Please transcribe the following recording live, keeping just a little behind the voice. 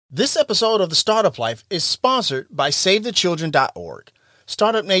This episode of The Startup Life is sponsored by SaveTheChildren.org.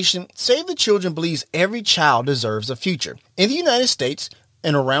 Startup Nation, Save the Children believes every child deserves a future. In the United States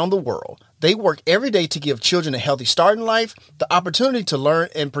and around the world, they work every day to give children a healthy start in life, the opportunity to learn,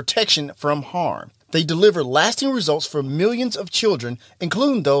 and protection from harm. They deliver lasting results for millions of children,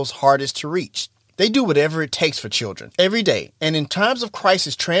 including those hardest to reach. They do whatever it takes for children every day, and in times of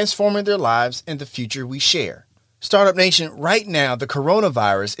crisis, transforming their lives and the future we share. Startup Nation, right now, the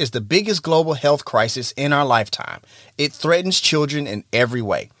coronavirus is the biggest global health crisis in our lifetime. It threatens children in every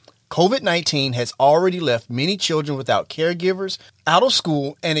way. COVID-19 has already left many children without caregivers, out of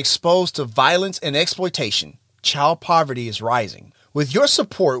school, and exposed to violence and exploitation. Child poverty is rising. With your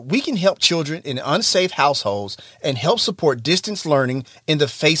support, we can help children in unsafe households and help support distance learning in the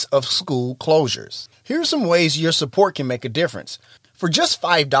face of school closures. Here are some ways your support can make a difference. For just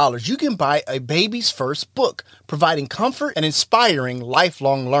 $5, you can buy a baby's first book, providing comfort and inspiring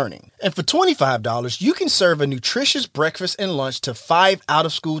lifelong learning. And for $25, you can serve a nutritious breakfast and lunch to 5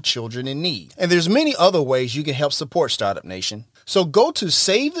 out-of-school children in need. And there's many other ways you can help support Startup Nation. So go to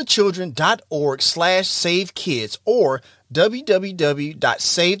SaveTheChildren.org/SaveKids or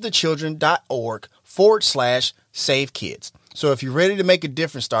www.SaveTheChildren.org/SaveKids. So if you're ready to make a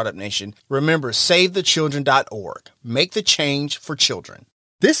difference, Startup Nation, remember SaveTheChildren.org. Make the change for children.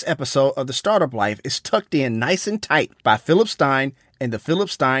 This episode of The Startup Life is tucked in nice and tight by Philip Stein and the Philip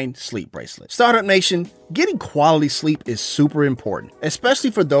Stein Sleep Bracelet. Startup Nation, getting quality sleep is super important,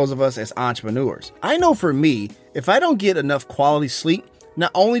 especially for those of us as entrepreneurs. I know for me, if I don't get enough quality sleep,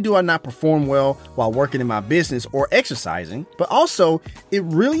 not only do I not perform well while working in my business or exercising, but also it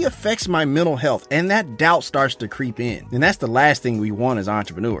really affects my mental health, and that doubt starts to creep in. And that's the last thing we want as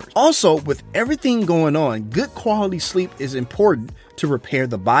entrepreneurs. Also, with everything going on, good quality sleep is important to repair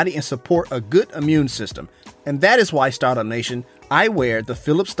the body and support a good immune system. And that is why, Startup Nation, I wear the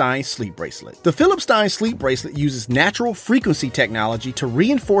Philip Stein Sleep Bracelet. The Philip Stein Sleep Bracelet uses natural frequency technology to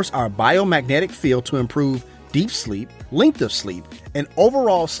reinforce our biomagnetic field to improve deep sleep, length of sleep, and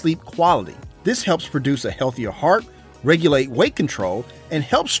overall sleep quality. This helps produce a healthier heart, regulate weight control, and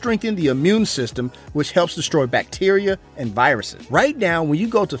helps strengthen the immune system, which helps destroy bacteria and viruses. Right now, when you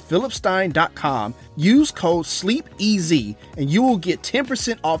go to philipstein.com, use code SLEEPEZ and you will get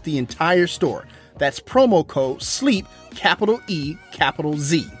 10% off the entire store. That's promo code SLEEP, capital E, capital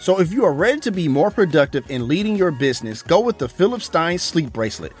Z. So if you are ready to be more productive in leading your business, go with the Philip Stein Sleep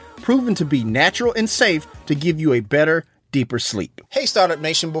Bracelet, proven to be natural and safe to give you a better, deeper sleep. Hey, Startup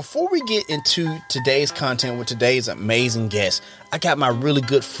Nation, before we get into today's content with today's amazing guest, I got my really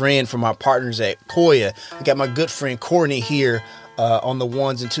good friend from our partners at Koya. I got my good friend Courtney here on the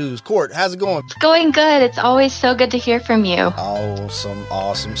ones and twos. Court, how's it going? It's going good. It's always so good to hear from you.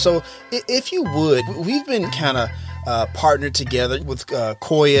 Awesome. So if you would, we've been kind of partnered together with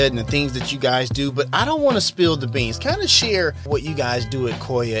Koya and the things that you guys do, but I don't want to spill the beans. Kind of share what you guys do at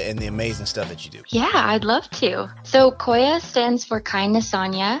Koya and the amazing stuff that you do. Yeah, I'd love to. So Koya stands for Kindness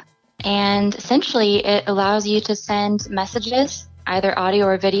Anya, and essentially it allows you to send messages, either audio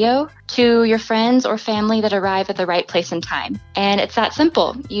or video, to your friends or family that arrive at the right place and time. And it's that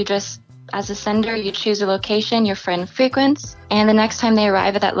simple. You just, as a sender, you choose a location your friend frequents, and the next time they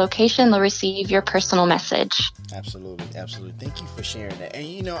arrive at that location, they'll receive your personal message. Absolutely. Thank you for sharing that.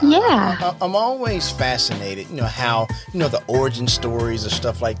 And, Yeah. I'm always fascinated, how, the origin stories or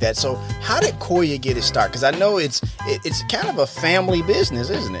stuff like that. So how did Koya get its start? Because I know it's kind of a family business,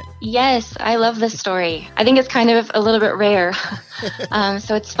 isn't it? Yes, I love this story. I think it's kind of a little bit rare,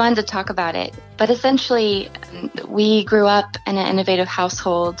 so it's fun to talk about it. But essentially, we grew up in an innovative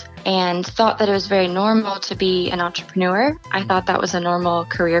household and thought that it was very normal to be an entrepreneur. I thought that was a normal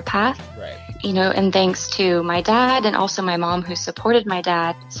career path. Right. And thanks to my dad and also my mom who supported my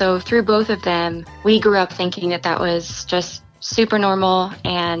dad. So through both of them, we grew up thinking that that was just super normal.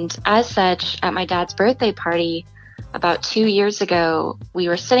 And as such, at my dad's birthday party about 2 years ago, we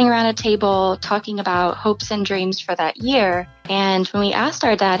were sitting around a table talking about hopes and dreams for that year. And when we asked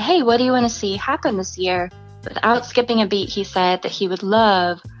our dad, hey, what do you want to see happen this year? Without skipping a beat, he said that he would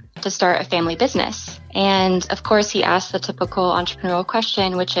love to start a family business. And of course, he asked the typical entrepreneurial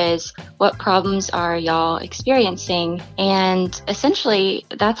question, which is, what problems are y'all experiencing? And essentially,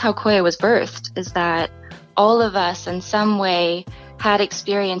 that's how Koya was birthed, is that all of us in some way had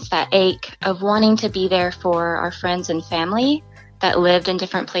experienced that ache of wanting to be there for our friends and family that lived in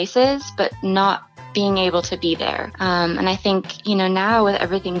different places, but not being able to be there. And I think, now with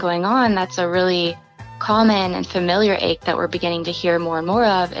everything going on, that's a really common and familiar ache that we're beginning to hear more and more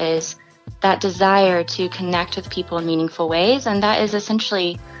of, is that desire to connect with people in meaningful ways. And that is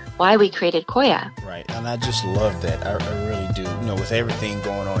essentially why we created Koya. Right. And I just love that. I really do. With everything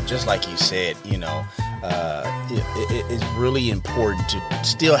going on, just like you said, it is really important to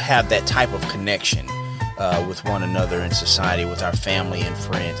still have that type of connection with one another in society, with our family and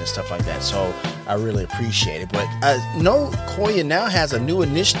friends and stuff like that. So I really appreciate it. But I know Koya now has a new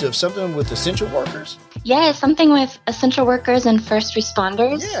initiative, something with essential workers. Yeah, something with essential workers and first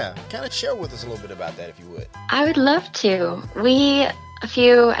responders. Yeah, kind of share with us a little bit about that if you would. I would love to.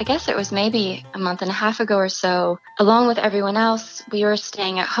 I guess it was maybe a month and a half ago or so, along with everyone else, we were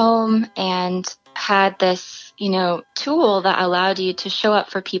staying at home and had this, tool that allowed you to show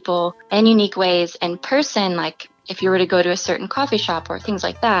up for people in unique ways in person, like if you were to go to a certain coffee shop or things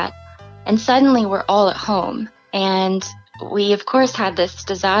like that. And suddenly we're all at home. And we, of course, had this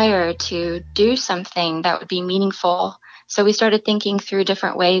desire to do something that would be meaningful. So we started thinking through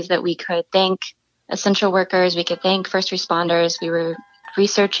different ways that we could thank essential workers, we could thank first responders. We were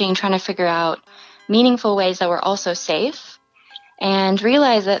researching, trying to figure out meaningful ways that were also safe, and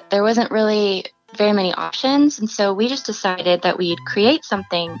realized that there wasn't really very many options. And so we just decided that we'd create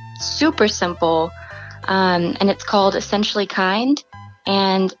something super simple, and it's called Essentially Kind.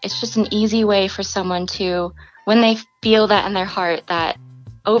 And it's just an easy way for someone to, when they feel that in their heart, that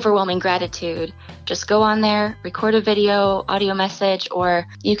overwhelming gratitude, just go on there, record a video, audio message, or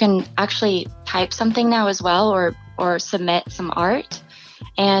you can actually type something now as well, or submit some art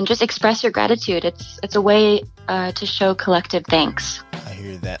and just express your gratitude. It's a way to show collective thanks. I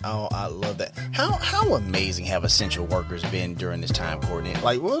hear that. Oh, I love that. How amazing have essential workers been during this time, Courtney?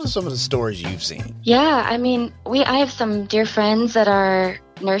 Like, what are some of the stories you've seen? Yeah, I mean, I have some dear friends that are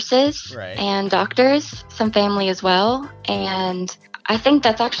nurses and doctors, some family as well. And I think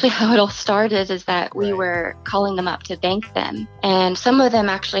that's actually how it all started, is that we were calling them up to thank them. And some of them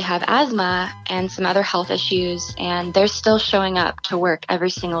actually have asthma and some other health issues, and they're still showing up to work every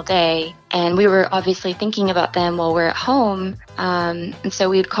single day. And we were obviously thinking about them while we're at home. And so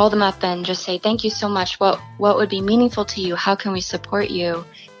we would call them up and just say, thank you so much. What would be meaningful to you? How can we support you?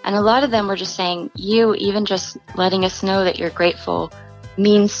 And a lot of them were just saying, you even just letting us know that you're grateful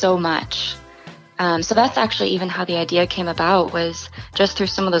means so much. So that's actually even how the idea came about, was just through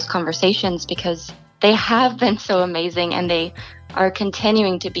some of those conversations, because they have been so amazing and they are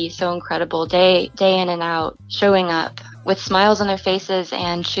continuing to be so incredible day in and out, showing up with smiles on their faces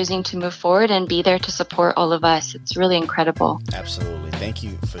and choosing to move forward and be there to support all of us. It's really incredible. Absolutely. Thank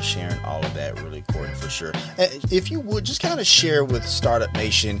you for sharing all of that, really, Courtney, for sure. If you would just kind of share with Startup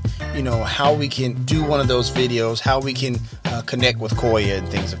Nation, how we can do one of those videos, how we can connect with Koya and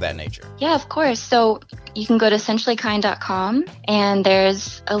things of that nature. Yeah, of course. So you can go to essentiallykind.com and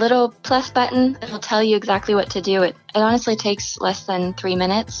there's a little plus button that will tell you exactly what to do. It honestly takes less than 3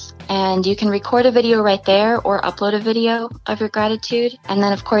 minutes, and you can record a video right there or upload a video of your gratitude. And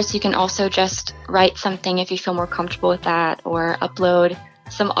then, of course, you can also just write something if you feel more comfortable with that, or upload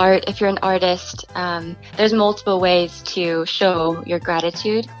some art if you're an artist. There's multiple ways to show your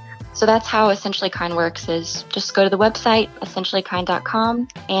gratitude. So that's how Essentially Kind works, is just go to the website, essentiallykind.com,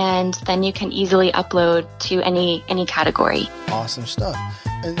 and then you can easily upload to any category. Awesome stuff.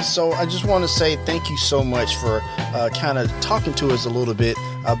 And so I just want to say thank you so much for kind of talking to us a little bit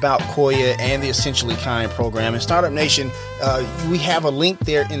about Koya and the Essentially Kind program. And Startup Nation, we have a link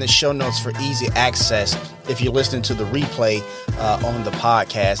there in the show notes for easy access if you're listening to the replay on the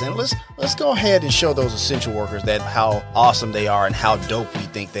podcast. And let's go ahead and show those essential workers that how awesome they are and how dope we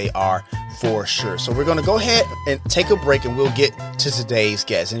think they are, for sure. So we're going to go ahead and take a break, and we'll get to today's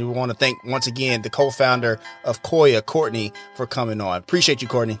guest. And we want to thank once again the co-founder of Koya, Courtney, for coming on. Appreciate you,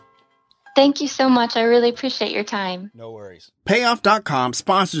 Courtney. Thank you so much. I really appreciate your time. No worries. Payoff.com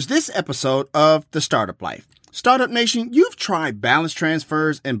sponsors this episode of The Startup Life. Startup Nation, you've tried balance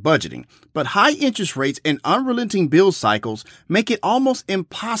transfers and budgeting, but high interest rates and unrelenting bill cycles make it almost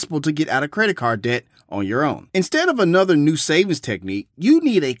impossible to get out of credit card debt on your own. Instead of another new savings technique, you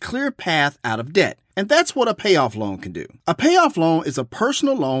need a clear path out of debt. And that's what a payoff loan can do. A payoff loan is a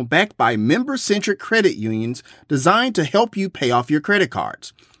personal loan backed by member-centric credit unions designed to help you pay off your credit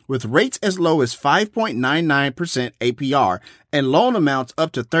cards. With rates as low as 5.99% APR and loan amounts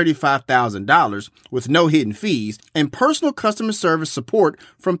up to $35,000 with no hidden fees, and personal customer service support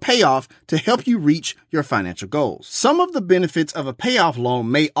from Payoff to help you reach your financial goals. Some of the benefits of a payoff loan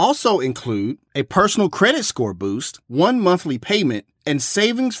may also include a personal credit score boost, 1 monthly payment, and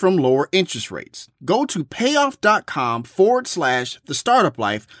savings from lower interest rates. Go to payoff.com/the startup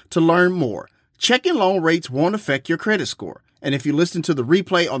life to learn more. Checking loan rates won't affect your credit score. And if you listen to the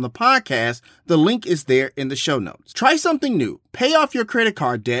replay on the podcast, the link is there in the show notes. Try something new. Pay off your credit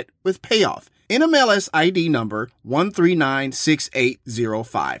card debt with Payoff. NMLS ID number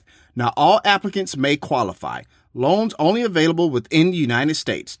 1396805. Now, all applicants may qualify. Loans only available within the United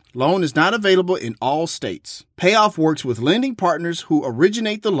States. Loan is not available in all states. Payoff works with lending partners who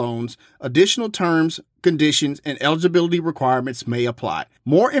originate the loans. Additional terms, conditions, and eligibility requirements may apply.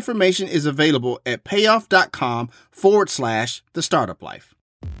 More information is available at payoff.com/the startup life.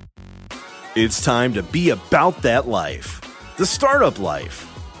 It's time to be about that life, the startup life.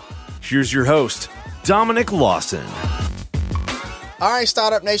 Here's your host, Dominic Lawson. All right,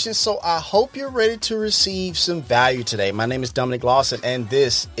 Startup Nation. So I hope you're ready to receive some value today. My name is Dominic Lawson, and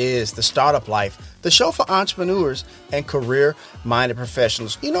this is The Startup Life, the show for entrepreneurs and career-minded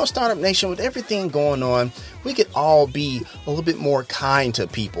professionals. You know, Startup Nation, with everything going on, we could all be a little bit more kind to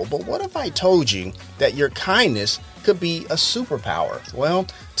people. But what if I told you that your kindness could be a superpower? Well,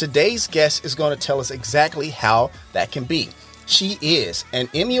 today's guest is going to tell us exactly how that can be. She is an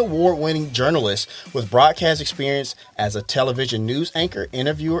Emmy-award winning journalist with broadcast experience as a television news anchor,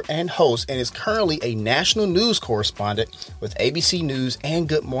 interviewer, and host, and is currently a national news correspondent with ABC News and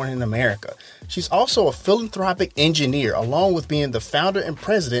Good Morning America. She's also a philanthropic engineer, along with being the founder and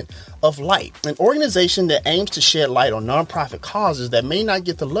president of Light, an organization that aims to shed light on nonprofit causes that may not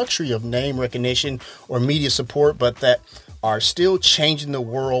get the luxury of name recognition or media support, but that are still changing the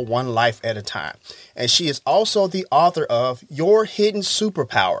world one life at a time. And she is also the author of Your Hidden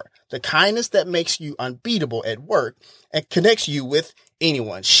Superpower, the kindness that makes you unbeatable at work and connects you with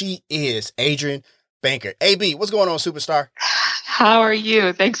anyone. She is Adrienne Bankert. AB, what's going on, superstar? How are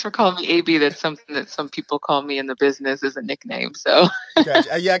you? Thanks for calling me AB. That's something that some people call me in the business as a nickname. So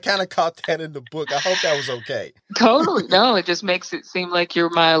Gotcha. Yeah, I kind of caught that in the book. I hope that was okay. Totally. No, it just makes it seem like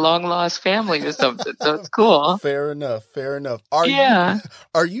you're my long lost family or something. So it's cool. Fair enough. Are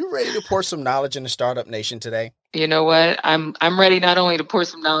you ready to pour some knowledge in the Startup Nation today? You know what? I'm ready not only to pour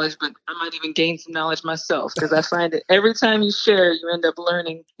some knowledge, but I might even gain some knowledge myself, because I find that every time you share, you end up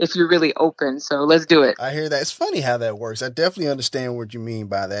learning if you're really open. So let's do it. I hear that. It's funny how that works. I definitely understand what you mean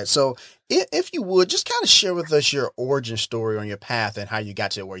by that. So if you would, just kind of share with us your origin story on your path and how you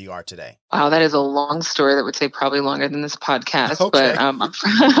got to where you are today. Wow, that is a long story that would take probably longer than this podcast. Okay.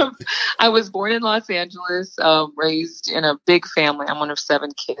 But I was born in Los Angeles, raised in a big family. I'm one of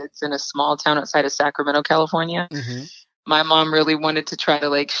 7 kids in a small town outside of Sacramento, California. Mm-hmm. My mom really wanted to try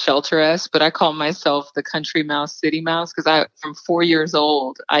to shelter us, but I call myself the country mouse, city mouse, because from 4 years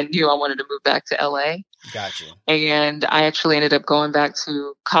old, I knew I wanted to move back to LA. Gotcha. And I actually ended up going back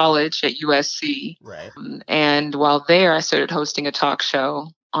to college at USC. Right. And while there, I started hosting a talk show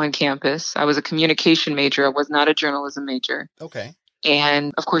on campus. I was a communication major. I was not a journalism major. Okay.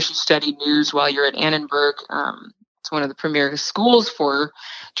 And of course, you study news while you're at Annenberg. It's one of the premier schools for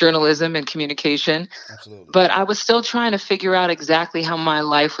journalism and communication. Absolutely. But I was still trying to figure out exactly how my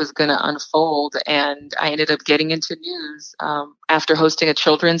life was going to unfold. And I ended up getting into news after hosting a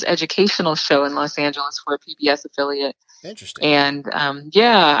children's educational show in Los Angeles for a PBS affiliate. Interesting. And I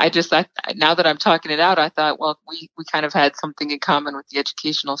now that I'm talking it out, I thought, well, we kind of had something in common with the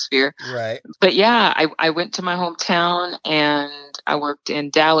educational sphere. Right. But yeah, I went to my hometown and I worked in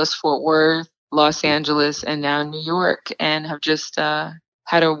Dallas, Fort Worth, Los Angeles, and now New York, and have just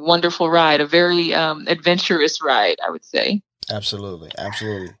had a wonderful ride, a very adventurous ride, I would say. Absolutely.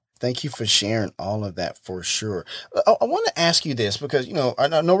 Thank you for sharing all of that for sure. I want to ask you this because,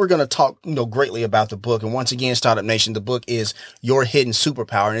 I know we're going to talk, greatly about the book. And once again, Startup Nation, the book is Your Hidden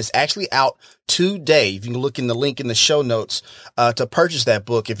Superpower, and it's actually out today. You can look in the link in the show notes to purchase that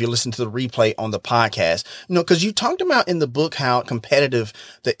book if you listen to the replay on the podcast. Because you talked about in the book how competitive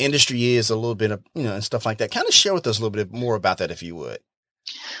the industry is a little bit of, and stuff like that. Kind of share with us a little bit more about that if you would.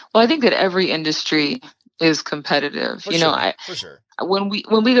 Well, I think that every industry is competitive. For sure. When we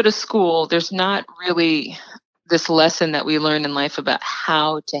go to school, there's not really this lesson that we learn in life about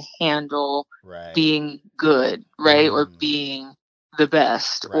how to handle being good, right? Or being the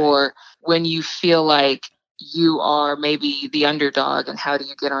best, or when you feel like you are maybe the underdog and how do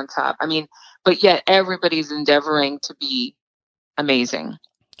you get on top? I mean, but yet everybody's endeavoring to be amazing.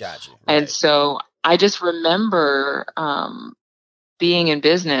 Gotcha. Right. And so I just remember being in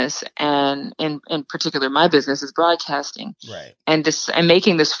business, and in particular, my business is broadcasting, right? And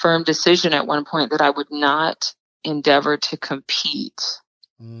making this firm decision at one point that I would not endeavor to compete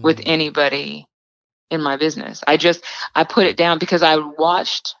with anybody in my business. I put it down because I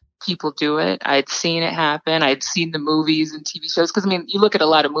watched people do it. I'd seen it happen. I'd seen the movies and TV shows. Because you look at a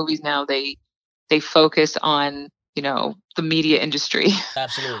lot of movies now, they focus on the media industry.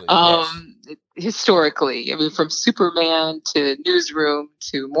 Absolutely. Yes. Historically, from Superman to Newsroom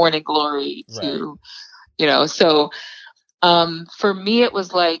to Morning Glory to, so For me, it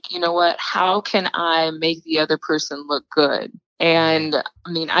was like, you know what, how can I make the other person look good? And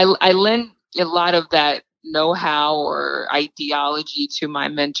I mean, I lend a lot of that know-how or ideology to my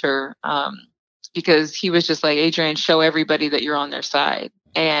mentor, because he was just like, Adrienne, show everybody that you're on their side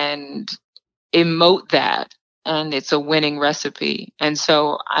and emote that. And it's a winning recipe. And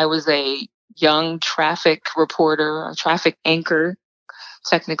so I was a young traffic reporter, a traffic anchor,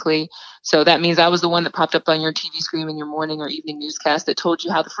 technically. So that means I was the one that popped up on your TV screen in your morning or evening newscast that told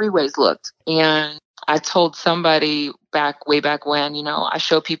you how the freeways looked. And I told somebody way back when, you know, I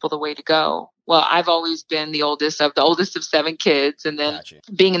show people the way to go. Well, I've always been the oldest of 7 kids. And then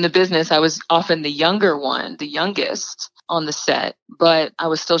being in the business, I was often the younger one, the youngest on the set, but I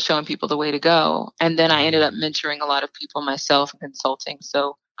was still showing people the way to go. And then I ended up mentoring a lot of people myself and consulting.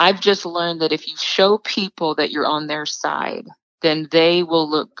 So I've just learned that if you show people that you're on their side, then they will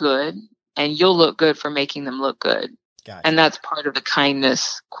look good and you'll look good for making them look good. Gotcha. And that's part of the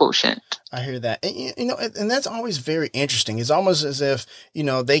kindness quotient. I hear that. And, you know, and that's always very interesting. It's almost as if, you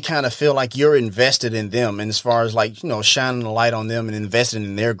know, they kind of feel like you're invested in them. And as far as like, you know, shining a light on them and investing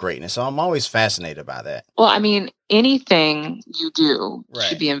in their greatness. So I'm always fascinated by that. Well, I mean, anything you do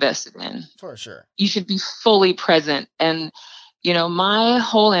should be invested in. For sure. You should be fully present. And, you know, my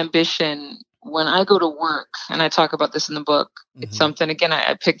whole ambition when I go to work, and I talk about this in the book, it's something, again,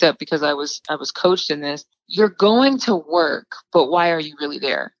 I picked up because I was coached in this. You're going to work, but why are you really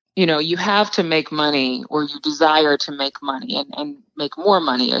there? You know, you have to make money, or you desire to make money and make more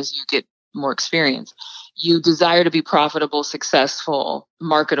money as you get more experience. You desire to be profitable, successful,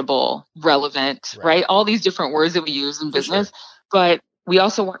 marketable, relevant, right? All these different words that we use in business, but we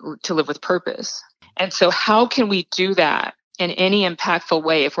also want to live with purpose. And so how can we do that in any impactful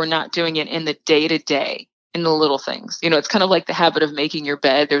way if we're not doing it in the day-to-day, in the little things? You know, it's kind of like the habit of making your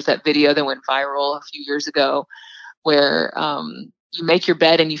bed. There's that video that went viral a few years ago where you make your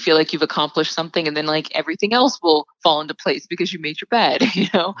bed and you feel like you've accomplished something, and then like everything else will fall into place because you made your bed, you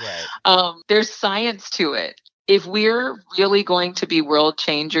know? There's science to it. If we're really going to be world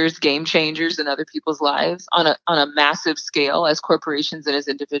changers, game changers in other people's lives on a massive scale as corporations and as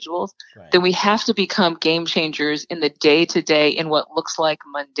individuals, then we have to become game changers in the day-to-day in what looks like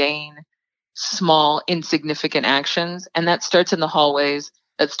mundane, small, insignificant actions. And that starts in the hallways,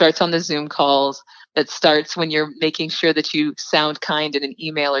 that starts on the Zoom calls, that starts when you're making sure that you sound kind in an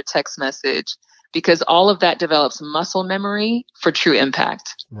email or text message, because all of that develops muscle memory for true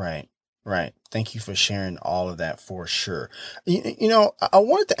impact. Right. Thank you for sharing all of that for sure. You know, I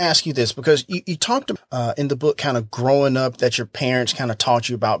wanted to ask you this because you talked in the book kind of growing up that your parents kind of taught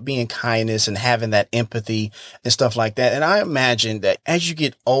you about being kindness and having that empathy and stuff like that. And I imagine that as you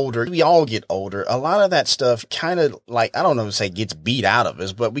get older, we all get older, a lot of that stuff kind of like, I don't know, say gets beat out of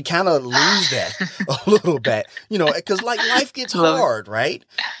us, but we kind of lose that a little bit, you know, because like life gets hard, right?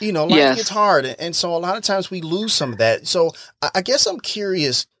 You know, life gets hard. And so a lot of times we lose some of that. So I guess I'm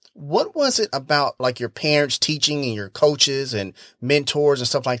curious, what was it about like your parents teaching and your coaches and mentors and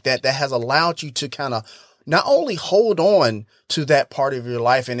stuff like that has allowed you to kind of not only hold on to that part of your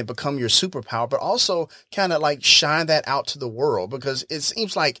life and it become your superpower, but also kind of like shine that out to the world? Because it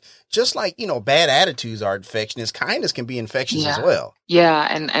seems like just like, you know, bad attitudes are infectious, kindness can be infectious as well. Yeah.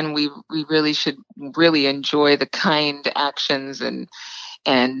 And we really should really enjoy the kind actions and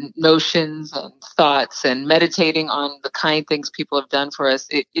notions and thoughts, and meditating on the kind things people have done for us.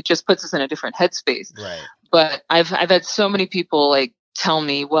 It just puts us in a different headspace. Right. But I've had so many people like tell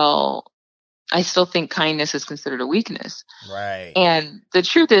me, well, I still think kindness is considered a weakness. Right. And the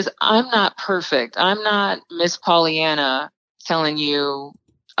truth is, I'm not perfect. I'm not Miss Pollyanna telling you,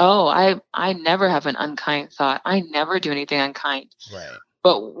 oh, I never have an unkind thought. I never do anything unkind. Right.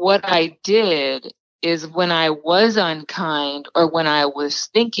 But what I did is when I was unkind, or when I was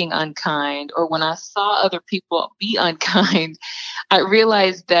thinking unkind, or when I saw other people be unkind, I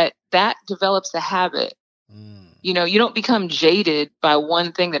realized that develops a habit. You know, you don't become jaded by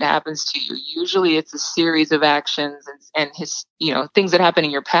one thing that happens to you. Usually it's a series of actions and things that happen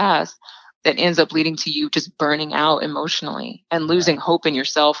in your past that ends up leading to you just burning out emotionally and losing hope in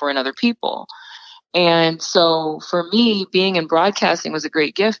yourself or in other people. And so for me, being in broadcasting was a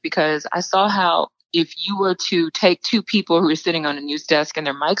great gift, because I saw how if you were to take two people who are sitting on a news desk and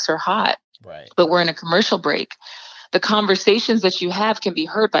their mics are hot, but we're in a commercial break, the conversations that you have can be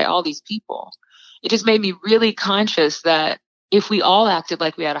heard by all these people. It just made me really conscious that if we all acted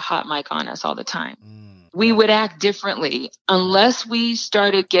like we had a hot mic on us all the time, we would act differently unless we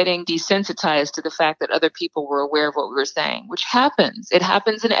started getting desensitized to the fact that other people were aware of what we were saying, which happens. It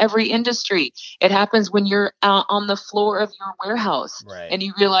happens in every industry. It happens when you're out on the floor of your warehouse and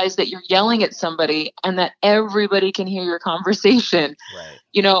you realize that you're yelling at somebody and that everybody can hear your conversation. Right.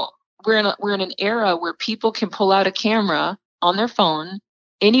 You know, we're in an era where people can pull out a camera on their phone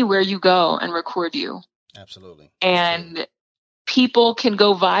anywhere you go and record you. Absolutely. And people can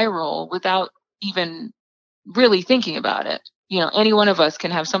go viral without even really thinking about it. You know, any one of us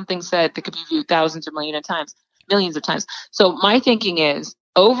can have something said that could be viewed thousands or millions of times. So my thinking is,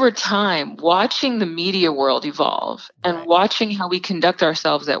 over time, watching the media world evolve and watching how we conduct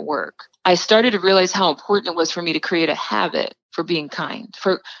ourselves at work, I started to realize how important it was for me to create a habit for being kind,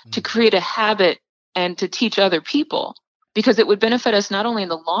 to create a habit and to teach other people, because it would benefit us not only in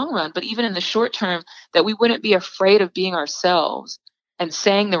the long run, but even in the short term, that we wouldn't be afraid of being ourselves and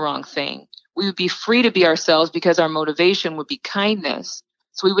saying the wrong thing. We would be free to be ourselves because our motivation would be kindness.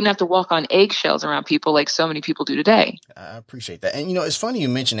 So we wouldn't have to walk on eggshells around people like so many people do today. I appreciate that. And, you know, it's funny you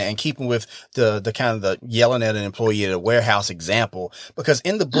mentioned that, and keeping with the kind of the yelling at an employee at a warehouse example, because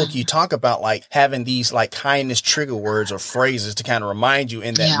in the book you talk about like having these like kindness trigger words or phrases to kind of remind you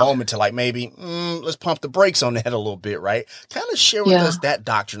in that moment to like maybe let's pump the brakes on that a little bit, right? Kind of share with us that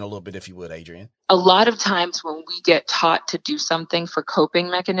doctrine a little bit, if you would, Adrienne. A lot of times when we get taught to do something for coping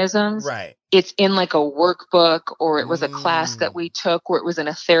mechanisms, it's in like a workbook, or it was a class that we took, or it was in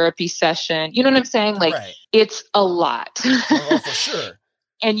a therapy session. You know what I'm saying? Like it's a lot. Oh, for sure.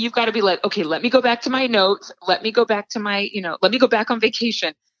 And you've got to be like, okay, let me go back to my notes. Let me go back to my, let me go back on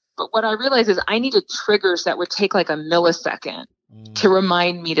vacation. But what I realized is I needed triggers that would take like a millisecond to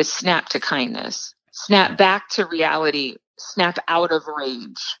remind me to snap to kindness, snap back to reality, snap out of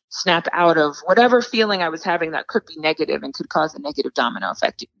rage, snap out of whatever feeling I was having that could be negative and could cause a negative domino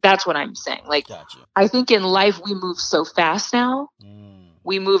effect. That's what I'm saying. Like, I think in life we move so fast now,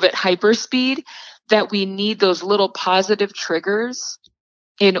 we move at hyper speed, that we need those little positive triggers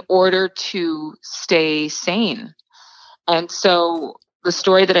in order to stay sane. And so the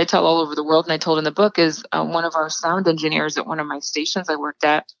story that I tell all over the world, and I told in the book, is one of our sound engineers at one of my stations I worked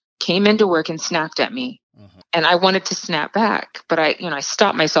at came into work and snapped at me. And I wanted to snap back, but I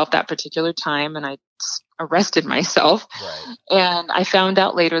stopped myself that particular time and I arrested myself. And I found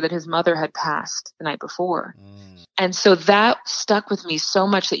out later that his mother had passed the night before. And so that stuck with me so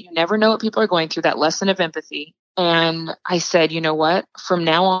much, that you never know what people are going through, that lesson of empathy. And I said, you know what, from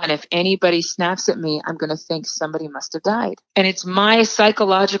now on, if anybody snaps at me, I'm going to think somebody must have died. And it's my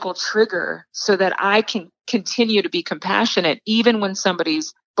psychological trigger so that I can continue to be compassionate, even when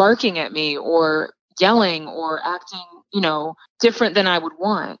somebody's barking at me or yelling or acting, different than I would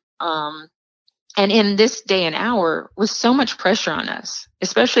want. And in this day and hour, with so much pressure on us,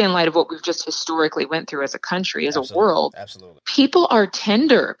 especially in light of what we've just historically went through as a country, as a world, people are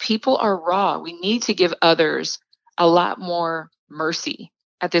tender, people are raw. We need to give others a lot more mercy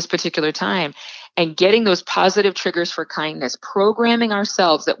at this particular time, and getting those positive triggers for kindness, programming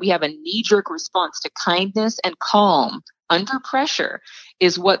ourselves that we have a knee-jerk response to kindness and calm under pressure,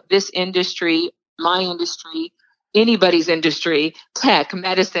 is what this industry, my industry, anybody's industry, tech,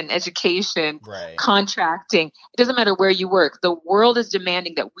 medicine, education, contracting, it doesn't matter where you work. The world is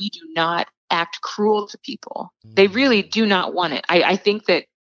demanding that we do not act cruel to people. They really do not want it. I think that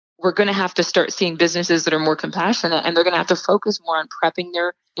we're going to have to start seeing businesses that are more compassionate, and they're going to have to focus more on prepping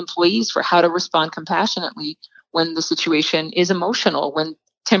their employees for how to respond compassionately when the situation is emotional, when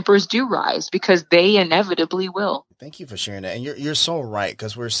tempers do rise, because they inevitably will. Thank you for sharing that. And you're so right,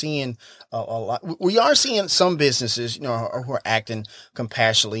 because we're seeing a lot. We are seeing some businesses, who are acting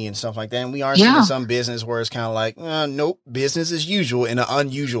compassionately and stuff like that. And we are seeing some business where it's kind of like, nope, business as usual in an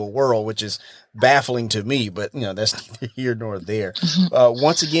unusual world, which is baffling to me. But, that's neither here nor there.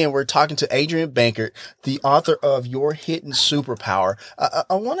 Once again, we're talking to Adrienne Bankert, the author of Your Hidden Superpower.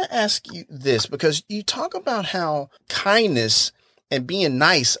 I want to ask you this, because you talk about how kindness and being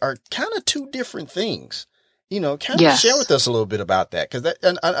nice are kind of two different things. Share with us a little bit about that, because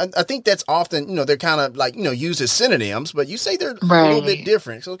I think that's often, they're kind of like, used as synonyms, but you say they're a little bit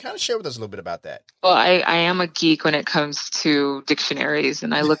different. So kind of share with us a little bit about that. Well, I am a geek when it comes to dictionaries,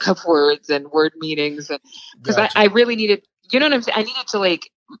 and I look up words and word meanings, and because I really needed, you know what I'm saying? I needed to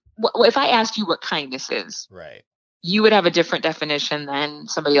if I asked you what kindness is, you would have a different definition than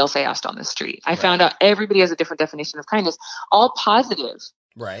somebody else I asked on the street. I found out everybody has a different definition of kindness, all positive.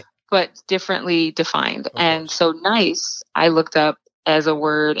 But differently defined. And so nice, I looked up as a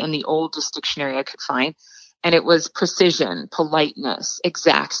word in the oldest dictionary I could find, and it was precision, politeness,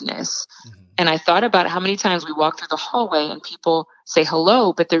 exactness. And I thought about how many times we walk through the hallway and people say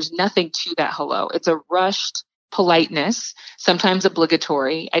hello, but there's nothing to that hello. It's a rushed politeness, sometimes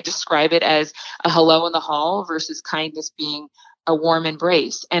obligatory. I describe it as a hello in the hall versus kindness being a warm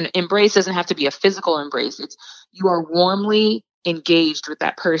embrace. And embrace doesn't have to be a physical embrace. It's you are warmly engaged with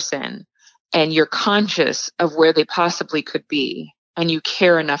that person and you're conscious of where they possibly could be and you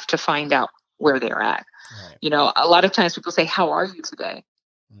care enough to find out where they're at. Right. You know, a lot of times people say, how are you today?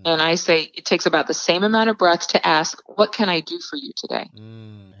 And I say it takes about the same amount of breath to ask, what can I do for you today?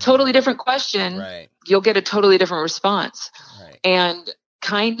 Totally different question. Right. You'll get a totally different response. Right. And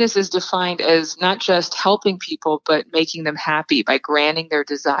kindness is defined as not just helping people, but making them happy by granting their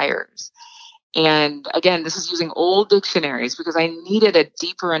desires. And again, this is using old dictionaries because I needed a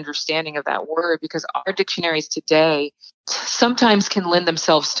deeper understanding of that word because our dictionaries today sometimes can lend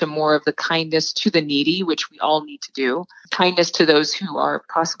themselves to more of the kindness to the needy, which we all need to do, kindness to those who are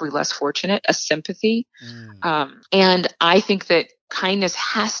possibly less fortunate, a sympathy. And I think that kindness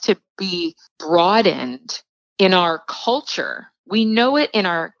has to be broadened in our culture. We know it in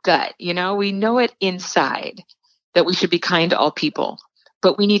our gut, you know, we know it inside that we should be kind to all people.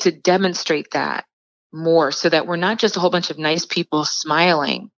 But we need to demonstrate that more so that we're not just a whole bunch of nice people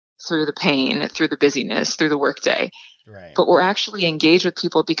smiling through the pain, through the busyness, through the workday. Right. But we're actually engaged with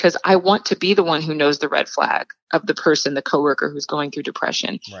people because I want to be the one who knows the red flag of the person, the coworker who's going through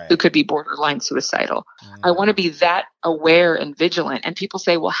depression, who could be borderline suicidal. I want to be that aware and vigilant. And people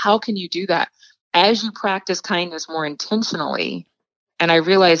say, well, how can you do that? As you practice kindness more intentionally, and I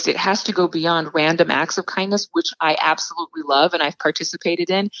realized it has to go beyond random acts of kindness, which I absolutely love and I've participated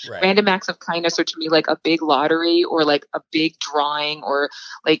in. Right. Random acts of kindness are to me like a big lottery or like a big drawing or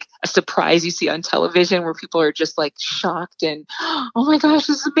like a surprise you see on television where people are just like shocked and, oh my gosh,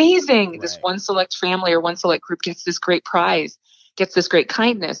 this is amazing. Right. This one select family or one select group gets this great prize, gets this great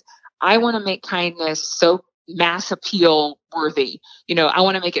kindness. I want to make kindness so mass appeal worthy. You know, I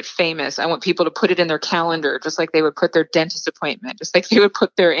want to make it famous. I want people to put it in their calendar, just like they would put their dentist appointment, just like they would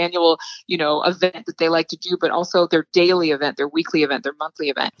put their annual, you know, event that they like to do, but also their daily event, their weekly event, their monthly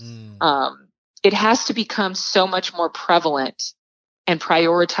event. It has to become so much more prevalent and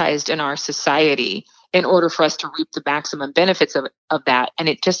prioritized in our society in order for us to reap the maximum benefits of that. And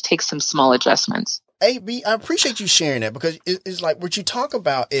it just takes some small adjustments. AB, I appreciate you sharing that because it's like what you talk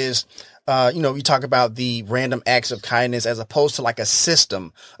about is, you talk about the random acts of kindness as opposed to like a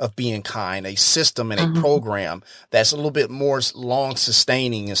system of being kind, a system and a program that's a little bit more long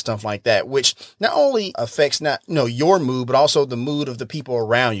sustaining and stuff like that, which not only affects your mood, but also the mood of the people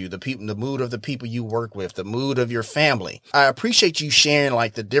around you, the mood of the people you work with, the mood of your family. I appreciate you sharing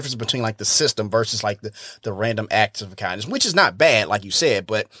like the difference between like the system versus like the random acts of kindness, which is not bad, like you said,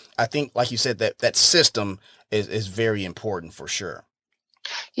 but I think like you said that system is very important for sure.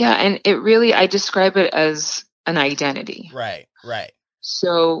 Yeah. And it really, I describe it as an identity. Right.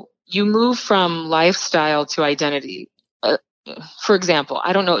 So you move from lifestyle to identity. For example,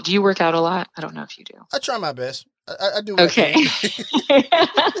 I don't know. Do you work out a lot? I don't know if you do. I try my best. I do. Okay.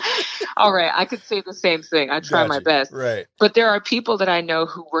 All right. I could say the same thing. I try my best. Right. But there are people that I know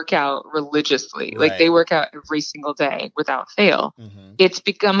who work out religiously. Like they work out every single day without fail. It's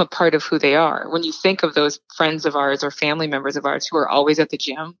become a part of who they are. When you think of those friends of ours or family members of ours who are always at the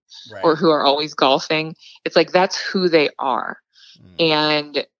gym or who are always golfing, it's like that's who they are.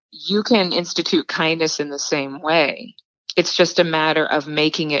 And you can institute kindness in the same way. It's just a matter of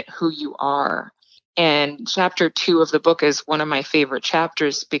making it who you are. And chapter 2 of the book is one of my favorite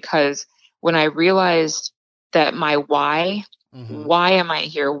chapters because when I realized that my why am I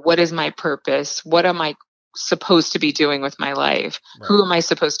here? What is my purpose? What am I supposed to be doing with my life? Right. Who am I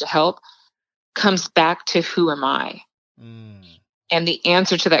supposed to help? Comes back to who am I? And the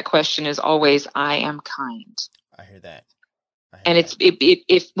answer to that question is always, I am kind. I hear that. And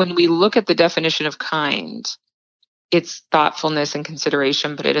if when we look at the definition of kind, it's thoughtfulness and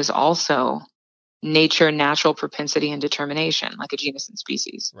consideration, but it is also nature, natural propensity, and determination, like a genus and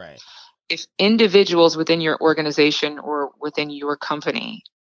species. Right. If individuals within your organization or within your company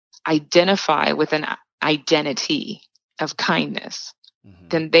identify with an identity of kindness,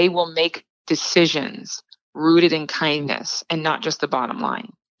 then they will make decisions rooted in kindness and not just the bottom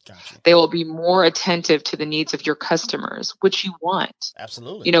line. Gotcha. They will be more attentive to the needs of your customers, which you want.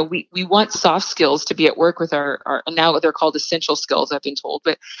 Absolutely. You know, we want soft skills to be at work with our now they're called essential skills, I've been told,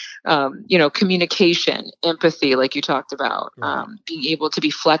 but, communication, empathy, like you talked about, being able to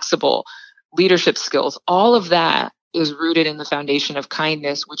be flexible, leadership skills, all of that is rooted in the foundation of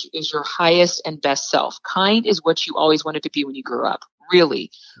kindness, which is your highest and best self. Kind is what you always wanted to be when you grew up.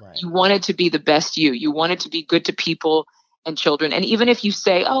 Really. Right. You wanted to be the best you. You wanted to be good to people and children. And even if you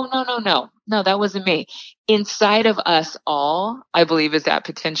say, oh, no, that wasn't me. Inside of us all, I believe, is that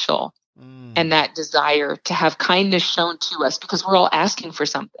potential and that desire to have kindness shown to us, because we're all asking for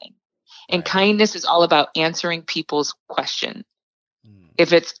something. And kindness is all about answering people's question.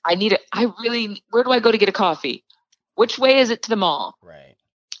 If it's, where do I go to get a coffee? Which way is it to the mall? Right.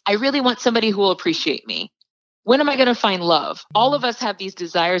 I really want somebody who will appreciate me. When am I going to find love? All of us have these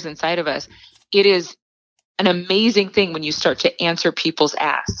desires inside of us. It is an amazing thing when you start to answer people's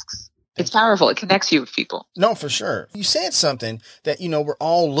asks. It's powerful. It connects you with people. No, for sure. You said something that, we're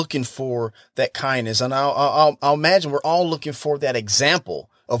all looking for that kindness. And I'll imagine we're all looking for that example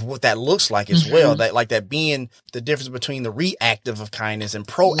of what that looks like as well. That being the difference between the reactive of kindness and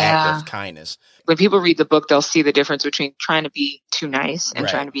proactive kindness. When people read the book, they'll see the difference between trying to be too nice and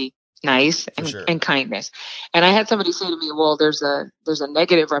trying to be nice and kindness. And I had somebody say to me, well, there's a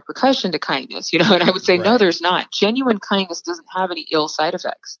negative repercussion to kindness, and I would say, no, there's not. Genuine kindness doesn't have any ill side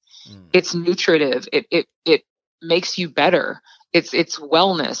effects. It's nutritive. It makes you better. It's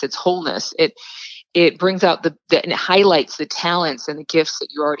wellness. It's wholeness. It brings out it highlights the talents and the gifts that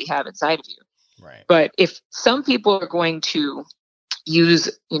you already have inside of you. Right. But if some people are going to use,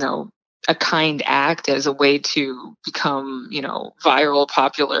 a kind act as a way to become, viral,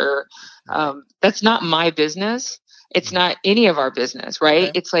 popular, that's not my business. It's not any of our business, right?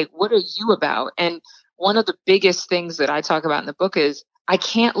 Okay. It's like, what are you about? And one of the biggest things that I talk about in the book is I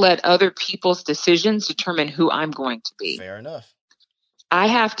can't let other people's decisions determine who I'm going to be. Fair enough. I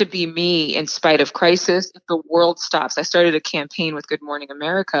have to be me in spite of crisis. If the world stops, I started a campaign with Good Morning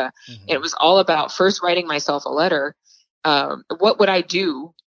America. And it was all about first writing myself a letter. What would I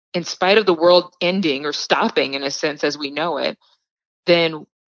do in spite of the world ending or stopping, in a sense, as we know it? Then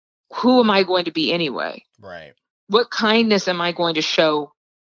who am I going to be anyway? Right. What kindness am I going to show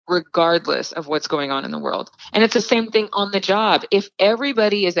regardless of what's going on in the world? And it's the same thing on the job. If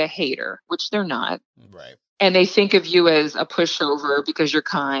everybody is a hater, which they're not, right, and they think of you as a pushover because you're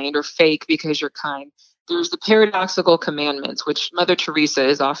kind or fake because you're kind, there's the paradoxical commandments, which Mother Teresa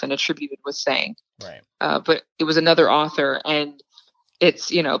is often attributed with saying. Right. But it was another author, and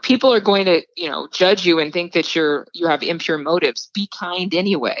it's, people are going to, judge you and think that you have impure motives. Be kind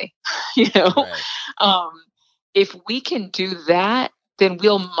anyway. Right. If we can do that, then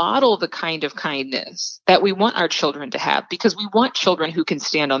we'll model the kind of kindness that we want our children to have, because we want children who can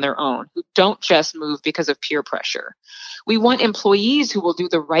stand on their own, who don't just move because of peer pressure. We want employees who will do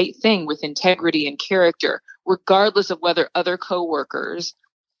the right thing with integrity and character, regardless of whether other coworkers,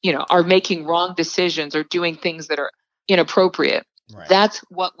 are making wrong decisions or doing things that are inappropriate. Right. That's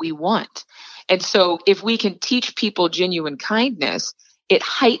what we want. And so if we can teach people genuine kindness, it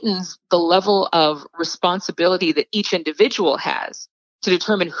heightens the level of responsibility that each individual has to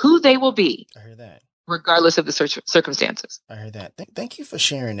determine who they will be. I hear that. Regardless of the circumstances. I heard that. Thank you for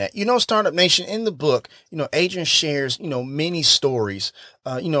sharing that. Startup Nation, in the book, Adrienne shares, many stories,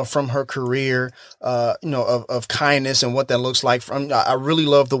 from her career, of kindness and what that looks like. I really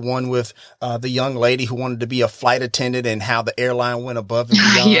love the one with the young lady who wanted to be a flight attendant and how the airline went above and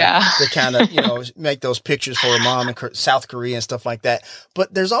beyond to kind of, make those pictures for her mom in South Korea and stuff like that.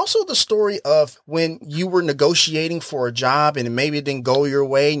 But there's also the story of when you were negotiating for a job and maybe it didn't go your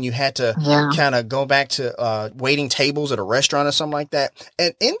way and you had to kind of go back to waiting tables at a restaurant or something like that.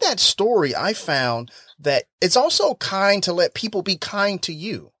 And in that story, I found that it's also kind to let people be kind to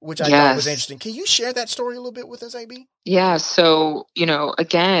you, which I thought was interesting. Can you share that story a little bit with us, AB? Yeah. So,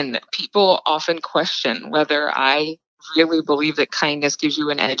 again, people often question whether I really believe that kindness gives you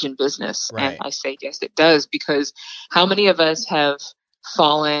an edge in business. Right. And I say, yes, it does, because how many of us have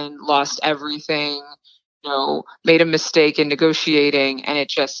fallen, lost everything, made a mistake in negotiating and it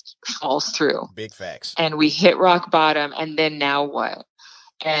just falls through. Big facts. And we hit rock bottom, and then now what?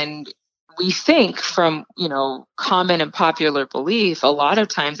 And we think from, common and popular belief, a lot of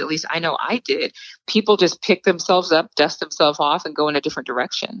times, at least I know I did, people just pick themselves up, dust themselves off and go in a different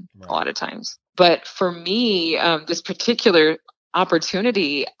direction a lot of times. But for me, this particular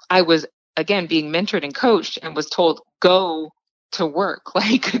opportunity, I was, again, being mentored and coached and was told, go to work,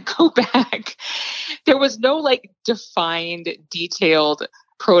 go back. There was no defined, detailed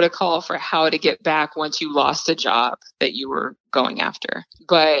protocol for how to get back once you lost a job that you were going after.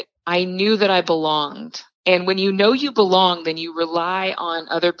 But I knew that I belonged. And when you know you belong, then you rely on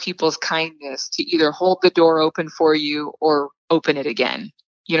other people's kindness to either hold the door open for you or open it again.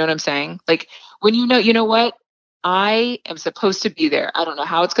 You know what I'm saying? When you know what? I am supposed to be there. I don't know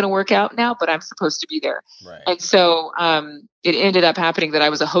how it's going to work out now, but I'm supposed to be there. Right. And so it ended up happening that I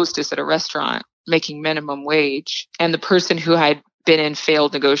was a hostess at a restaurant making minimum wage. And the person who I'd been in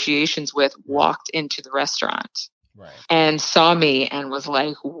failed negotiations with walked into the restaurant. and saw me and was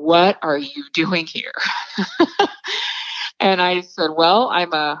like, "What are you doing here?" And I said, "Well,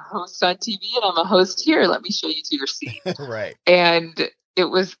 I'm a host on TV and I'm a host here. Let me show you to your seat." Right. And it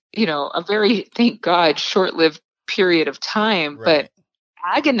was, a very, thank God, short-lived period of time, but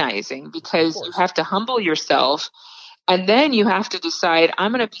agonizing because you have to humble yourself. And then you have to decide,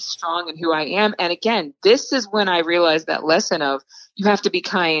 I'm going to be strong in who I am. And again, this is when I realized that lesson of you have to be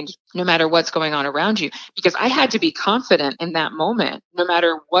kind no matter what's going on around you, because I had to be confident in that moment, no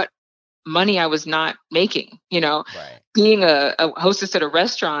matter what money I was not making. Being a hostess at a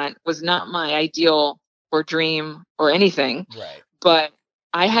restaurant was not my ideal or dream or anything, but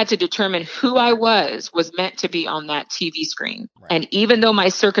I had to determine who I was meant to be on that TV screen. And even though my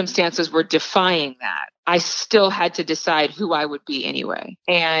circumstances were defying that, I still had to decide who I would be anyway.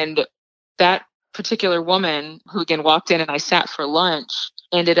 And that particular woman who again walked in and I sat for lunch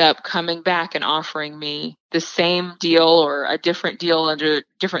ended up coming back and offering me the same deal or a different deal under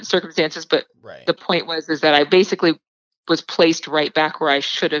different circumstances. But the point is that I basically was placed right back where I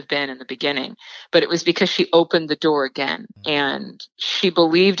should have been in the beginning. But it was because she opened the door again and she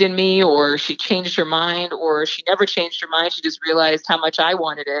believed in me, or she changed her mind, or she never changed her mind. She just realized how much I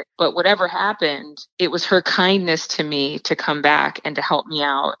wanted it. But whatever happened, it was her kindness to me to come back and to help me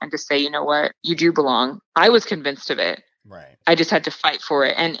out and to say, you know what, you do belong. I was convinced of it. I just had to fight for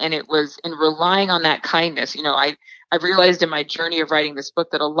it. And it was in relying on that kindness. I've realized in my journey of writing this book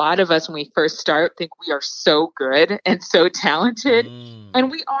that a lot of us, when we first start, think we are so good and so talented.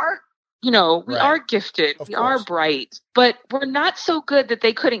 And we are, we are gifted. We are bright, but we're not so good that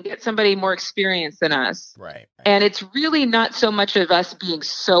they couldn't get somebody more experienced than us. And it's really not so much of us being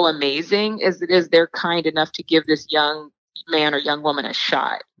so amazing as it is they're kind enough to give this young man or young woman a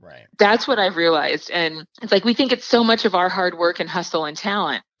shot. That's what I've realized. And it's like, we think it's so much of our hard work and hustle and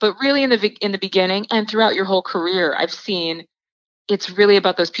talent, but really in the beginning and throughout your whole career, I've seen it's really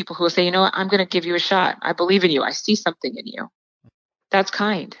about those people who will say, you know what, I'm going to give you a shot. I believe in you. I see something in you. That's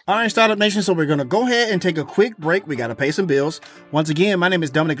kind. All right, Startup Nation. So we're going to go ahead and take a quick break. We got to pay some bills. Once again, my name is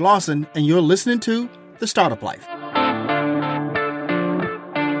Dominic Lawson, and you're listening to The Startup Life.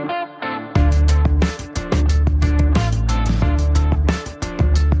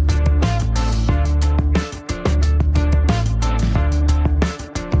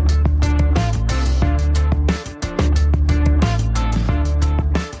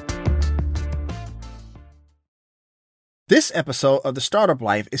 This episode of The Startup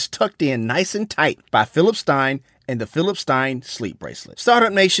Life is tucked in nice and tight by Philip Stein and the Philip Stein Sleep Bracelet.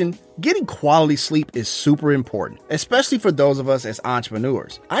 Startup Nation, getting quality sleep is super important, especially for those of us as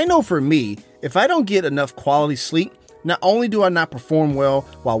entrepreneurs. I know for me, if I don't get enough quality sleep, not only do I not perform well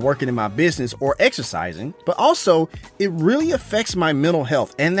while working in my business or exercising, but also it really affects my mental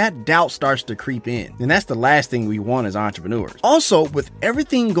health and that doubt starts to creep in. And that's the last thing we want as entrepreneurs. Also, with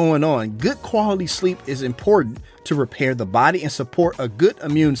everything going on, good quality sleep is important to repair the body and support a good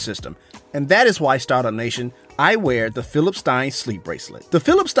immune system. And that is why, Startup Nation, I wear the Philip Stein Sleep Bracelet. The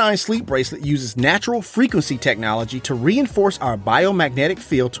Philip Stein Sleep Bracelet uses natural frequency technology to reinforce our biomagnetic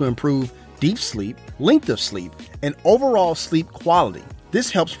field to improve deep sleep, length of sleep, and overall sleep quality.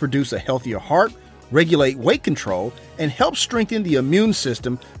 This helps produce a healthier heart, regulate weight control, and help strengthen the immune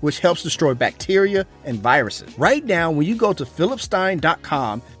system, which helps destroy bacteria and viruses. Right now, when you go to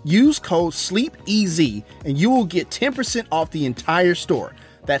philipstein.com, use code SLEEPEZ and you will get 10% off the entire store.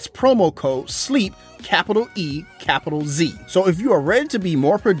 That's promo code SLEEP, capital E, capital Z. So if you are ready to be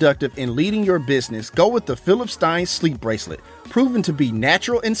more productive in leading your business, go with the Philip Stein Sleep Bracelet, proven to be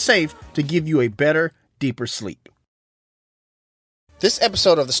natural and safe to give you a better, deeper sleep. This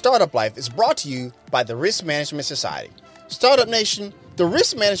episode of The Startup Life is brought to you by the Risk Management Society. Startup Nation, the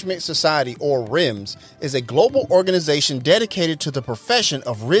Risk Management Society, or RIMS, is a global organization dedicated to the profession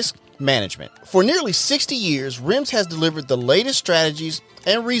of risk management. For nearly 60 years, RIMS has delivered the latest strategies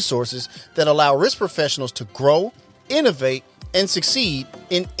and resources that allow risk professionals to grow, innovate, and succeed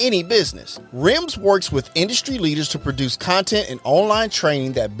in any business. RIMS works with industry leaders to produce content and online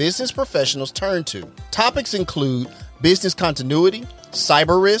training that business professionals turn to. Topics include business continuity,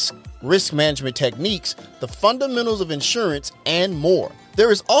 cyber risk, risk management techniques, the fundamentals of insurance, and more.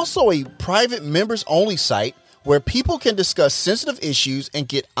 There is also a private members-only site where people can discuss sensitive issues and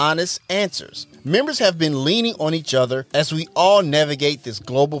get honest answers. Members have been leaning on each other as we all navigate this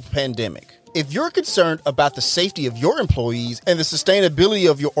global pandemic. If you're concerned about the safety of your employees and the sustainability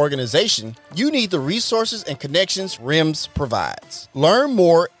of your organization, you need the resources and connections RIMS provides. Learn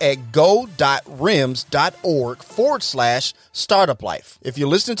more at go.rims.org/startup life. If you're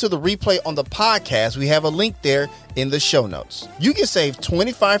listening to the replay on the podcast, we have a link there in the show notes. You can save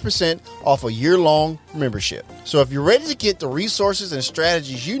 25% off a year-long membership. So if you're ready to get the resources and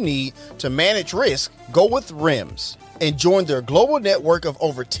strategies you need to manage risk, go with RIMS and join their global network of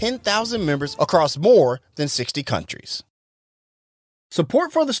over 10,000 members across more than 60 countries.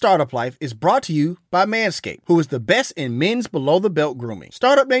 Support for the Startup Life is brought to you by Manscaped, who is the best in men's below-the-belt grooming.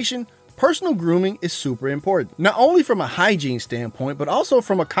 Startup Nation, personal grooming is super important, not only from a hygiene standpoint, but also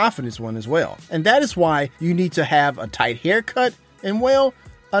from a confidence one as well. And that is why you need to have a tight haircut and, well,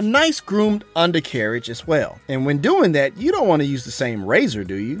 a nice groomed undercarriage as well. And when doing that, you don't want to use the same razor,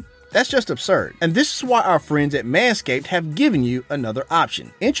 do you? That's just absurd. And this is why our friends at Manscaped have given you another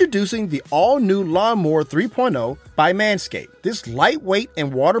option. Introducing the all-new Lawnmower 3.0 by Manscaped. This lightweight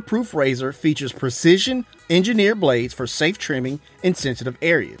and waterproof razor features precision engineered blades for safe trimming in sensitive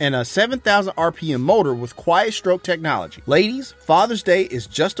areas and a 7,000 RPM motor with quiet stroke technology. Ladies, Father's Day is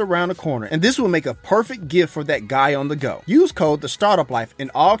just around the corner, and this will make a perfect gift for that guy on the go. Use code The Startup Life in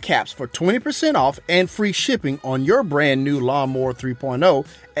all caps for 20% off and free shipping on your brand new Lawnmower 3.0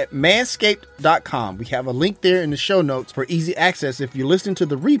 at manscaped.com. We have a link there in the show notes for easy access if you listen to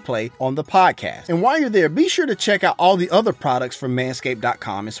the replay on the podcast. And while you're there, be sure to check out all the other products from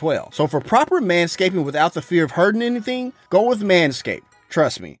manscaped.com as well. So for proper manscaping without the fear of hurting anything, go with Manscaped.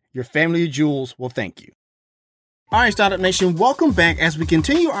 Trust me, your family of jewels will thank you. All right, Startup Nation, welcome back as we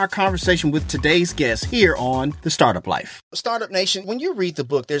continue our conversation with today's guest here on The Startup Life. Startup Nation, when you read the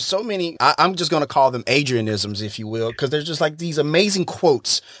book, there's so many, I'm just going to call them Adrianisms, if you will, because there's just like these amazing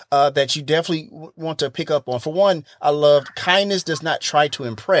quotes that you definitely want to pick up on. For one, I loved kindness does not try to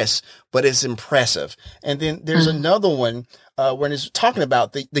impress, but it's impressive. And then there's another one when it's talking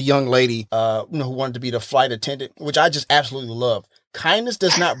about the young lady who wanted to be the flight attendant, which I just absolutely love. Kindness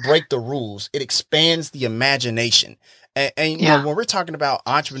does not break the rules. It expands the imagination. And you know, when we're talking about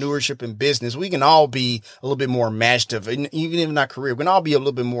entrepreneurship and business, we can all be a little bit more imaginative. And even in our career, we can all be a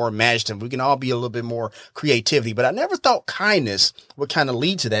little bit more imaginative. We can all be a little bit more creativity. But I never thought kindness would kind of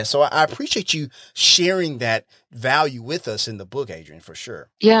lead to that. So I appreciate you sharing that value with us in the book, Adrienne, for sure.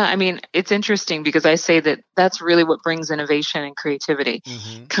 Yeah, I mean, it's interesting because I say that that's really what brings innovation and creativity.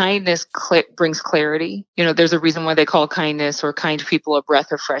 Mm-hmm. Kindness brings clarity. You know, there's a reason why they call kindness or kind people a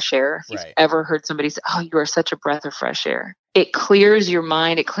breath of fresh air. If you've ever heard somebody say, "Oh, you are such a breath of fresh air," it clears your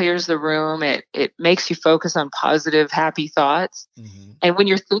mind. It clears the room. It makes you focus on positive, happy thoughts. Mm-hmm. And when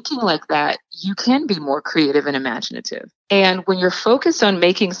you're thinking like that, you can be more creative and imaginative. And when you're focused on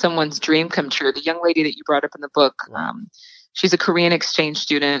making someone's dream come true, the young lady that you brought up in the book, she's a Korean exchange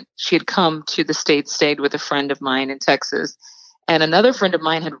student. She had come to the States, stayed with a friend of mine in Texas. And another friend of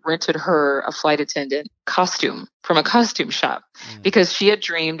mine had rented her a flight attendant costume from a costume shop because she had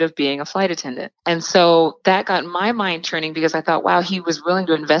dreamed of being a flight attendant. And so that got my mind turning because I thought, wow, he was willing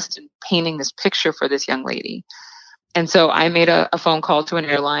to invest in painting this picture for this young lady. And so I made a phone call to an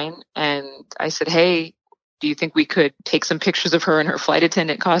airline and I said, hey, do you think we could take some pictures of her in her flight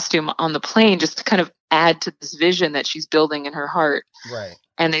attendant costume on the plane just to kind of add to this vision that she's building in her heart? Right.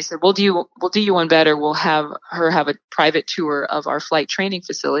 And they said, we'll do you one better. We'll have her have a private tour of our flight training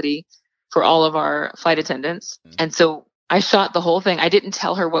facility for all of our flight attendants. Mm-hmm. And so I shot the whole thing. I didn't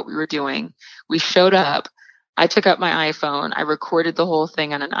tell her what we were doing. We showed up. I took out my iPhone. I recorded the whole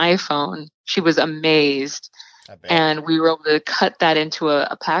thing on an iPhone. She was amazed. And we were able to cut that into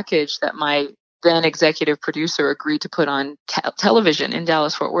a package that my then executive producer agreed to put on television in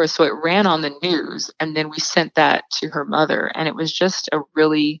Dallas-Fort Worth. So it ran on the news. And then we sent that to her mother. And it was just a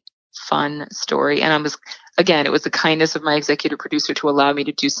really fun story. And it was the kindness of my executive producer to allow me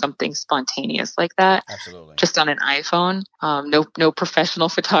to do something spontaneous like that. Absolutely. Just on an iPhone. No professional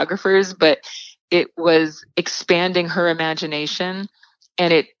photographers, but it was expanding her imagination.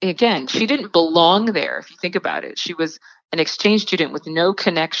 And she didn't belong there. If you think about it, she was an exchange student with no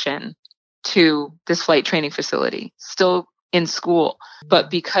connection to this flight training facility, still in school.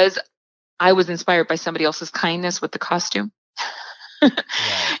 But because I was inspired by somebody else's kindness with the costume,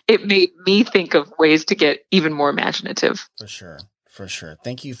 it made me think of ways to get even more imaginative. For sure. For sure.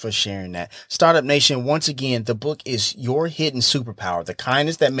 Thank you for sharing that. Startup Nation, once again, the book is Your Hidden Superpower, the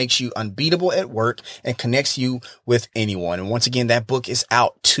kindness that makes you unbeatable at work and connects you with anyone. And once again, that book is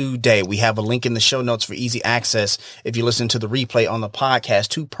out today. We have a link in the show notes for easy access if you listen to the replay on the podcast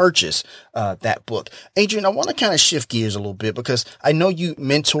to purchase that book. Adrienne, I want to kind of shift gears a little bit because I know you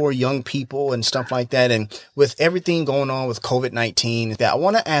mentor young people and stuff like that. And with everything going on with COVID-19, I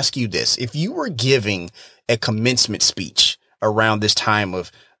want to ask you this. If you were giving a commencement speech around this time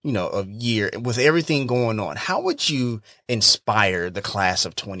of year with everything going on, how would you inspire the class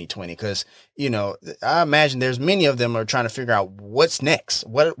of 2020? Because, I imagine there's many of them are trying to figure out what's next.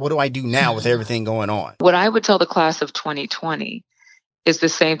 What do I do now with everything going on? What I would tell the class of 2020 is the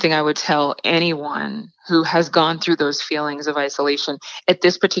same thing I would tell anyone who has gone through those feelings of isolation at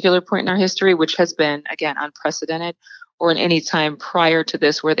this particular point in our history, which has been, again, unprecedented, or in any time prior to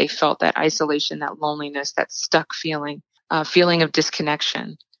this where they felt that isolation, that loneliness, that stuck feeling of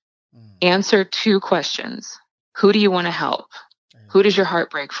disconnection. Answer 2 questions. Who do you want to help? Who does your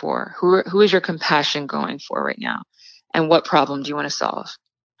heart break for? Who is your compassion going for right now? And what problem do you want to solve?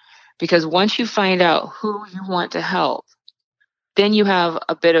 Because once you find out who you want to help, then you have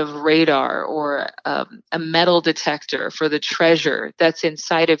a bit of radar or a metal detector for the treasure that's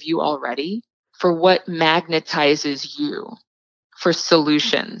inside of you already, for what magnetizes you for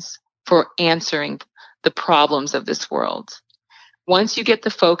solutions, for answering the problems of this world. Once you get the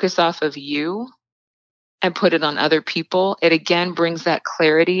focus off of you and put it on other people, it again brings that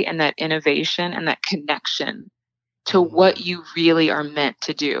clarity and that innovation and that connection to what you really are meant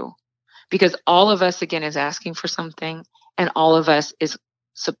to do. Because all of us, again, is asking for something, and all of us is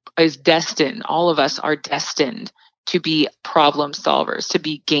destined. All of us are destined to be problem solvers, to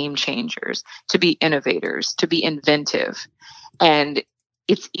be game changers, to be innovators, to be inventive. And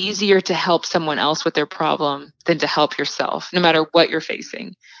it's easier to help someone else with their problem than to help yourself, no matter what you're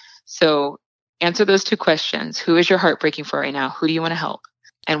facing. So answer those 2 questions. Who is your heart breaking for right now? Who do you want to help?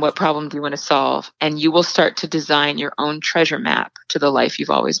 And what problem do you want to solve? And you will start to design your own treasure map to the life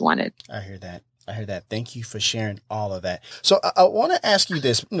you've always wanted. I hear that. Thank you for sharing all of that. So I want to ask you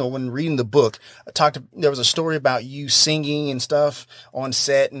this, when reading the book, there was a story about you singing and stuff on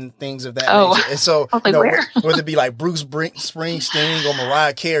set and things of that nature. And so, whether it be like Bruce Springsteen or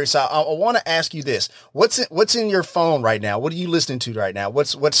Mariah Carey. So I want to ask you this, what's in your phone right now? What are you listening to right now?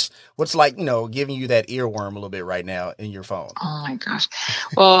 What's like, giving you that earworm a little bit right now in your phone? Oh my gosh.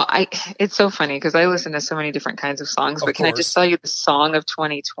 Well, it's so funny because I listen to so many different kinds of songs, but can I just tell you the song of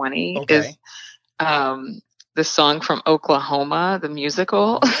 2020 is the song from Oklahoma, the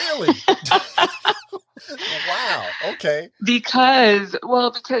musical. Really? Wow. Okay. Because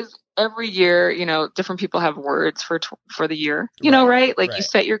every year, different people have words for the year, right? Like you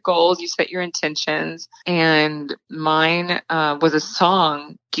set your goals, you set your intentions, and mine was a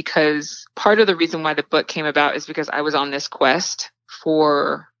song because part of the reason why the book came about is because I was on this quest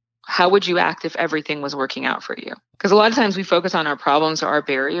for how would you act if everything was working out for you? Because a lot of times we focus on our problems or our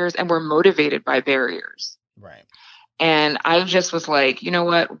barriers, and we're motivated by barriers. Right. And I just was like, you know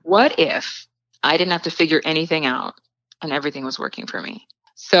what? What if I didn't have to figure anything out and everything was working for me?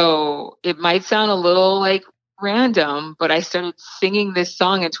 So it might sound a little like random, but I started singing this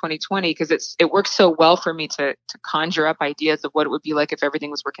song in 2020 because it worked so well for me to conjure up ideas of what it would be like if everything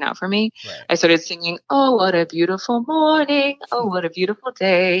was working out for me. Right. I started singing, oh, what a beautiful morning. Oh, what a beautiful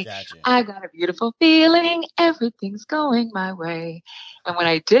day. Gotcha. I got a beautiful feeling. Everything's going my way. And when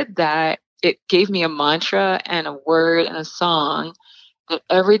I did that, it gave me a mantra and a word and a song that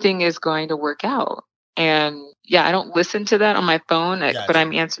everything is going to work out. And yeah, I don't listen to that on my phone, gotcha. But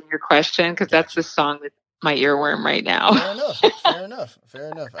I'm answering your question because that's the song that's my earworm right now. Fair enough.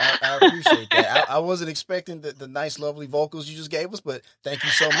 I appreciate that. I wasn't expecting the nice, lovely vocals you just gave us, but thank you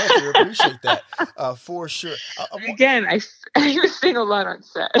so much. We appreciate that for sure. Again, I sing a lot on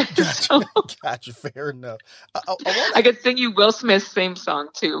set. Gotcha. Fair enough. I could sing you Will Smith's same song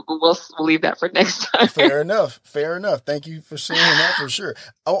too, but we'll leave that for next time. Fair enough. Thank you for sharing that for sure.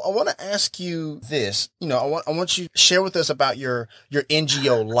 I want to ask you this. I want you to share with us about your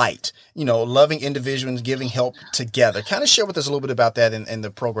NGO Light. Loving individuals, giving help together. Kind of share with us a little bit about that and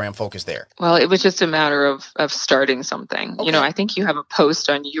the program focus there. Well, it was just a matter of starting something. Okay. I think you have a post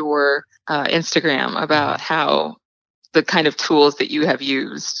on your Instagram about how the kind of tools that you have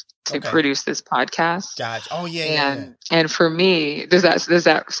used to produce this podcast. Gotcha. Oh yeah. And for me, does that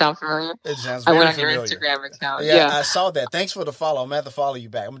sound familiar? It sounds very I went on familiar. your Instagram account. Yeah, I saw that. Thanks for the follow. I'm gonna have to follow you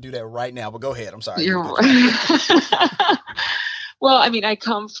back. I'm gonna do that right now. But go ahead. I'm sorry. Well, I mean, I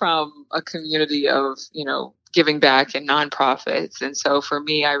come from a community of, giving back and nonprofits. And so for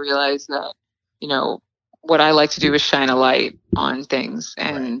me, I realized that, what I like to do is shine a light on things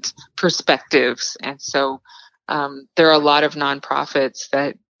and perspectives. And so there are a lot of nonprofits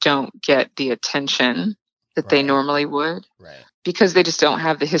that don't get the attention that they normally would because they just don't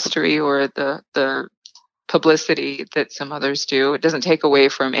have the history or the publicity that some others do. It doesn't take away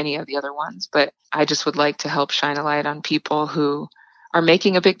from any of the other ones, but I just would like to help shine a light on people who are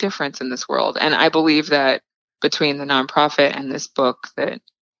making a big difference in this world. And I believe that between the nonprofit and this book, that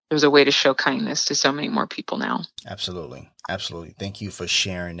there's a way to show kindness to so many more people now. Absolutely. Absolutely. Thank you for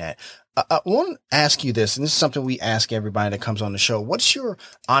sharing that. I want to ask you this, and this is something we ask everybody that comes on the show. What's your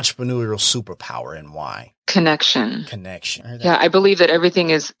entrepreneurial superpower and why? Connection. Yeah, I believe that everything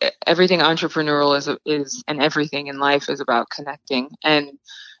entrepreneurial is and everything in life is about connecting. And,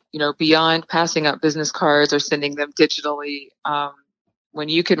 beyond passing out business cards or sending them digitally, when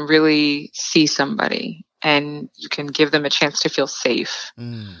you can really see somebody and you can give them a chance to feel safe,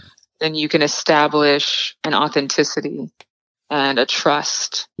 then you can establish an authenticity and a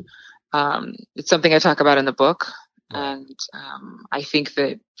trust. It's something I talk about in the book. And I think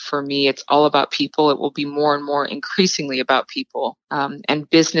that for me, it's all about people. It will be more and more increasingly about people and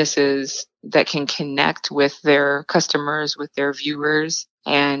businesses that can connect with their customers, with their viewers,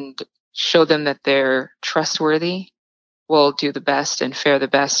 and show them that they're trustworthy, will do the best and fare the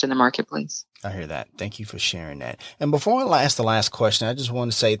best in the marketplace. I hear that. Thank you for sharing that. And before I ask the last question, I just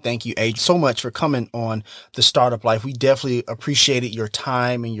want to say thank you, Adrienne, so much for coming on The Startup Life. We definitely appreciated your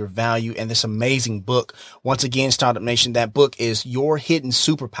time and your value and this amazing book. Once again, Startup Nation, that book is Your Hidden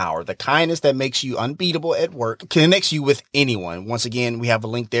Superpower, the kindness that makes you unbeatable at work, connects you with anyone. Once again, we have a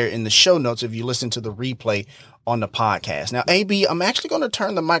link there in the show notes if you listen to the replay on the podcast. Now, AB, I'm actually going to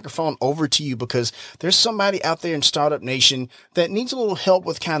turn the microphone over to you because there's somebody out there in Startup Nation that needs a little help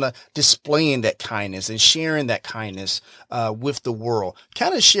with kind of displaying that kindness and sharing that kindness with the world.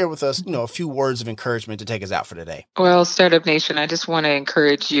 Kind of share with us, a few words of encouragement to take us out for today. Well, Startup Nation, I just want to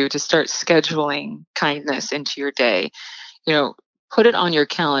encourage you to start scheduling kindness into your day. Put it on your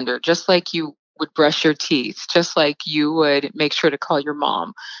calendar, just like you would brush your teeth, just like you would make sure to call your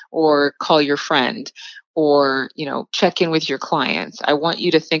mom or call your friend, or, check in with your clients. I want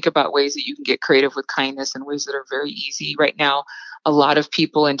you to think about ways that you can get creative with kindness in ways that are very easy. Right now, a lot of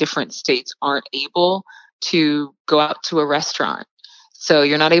people in different states aren't able to go out to a restaurant. So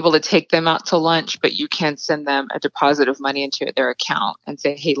you're not able to take them out to lunch, but you can send them a deposit of money into their account and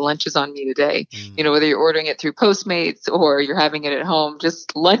say, hey, lunch is on me today. Whether you're ordering it through Postmates or you're having it at home,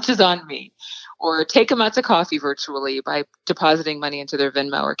 just lunch is on me. Or take them out to coffee virtually by depositing money into their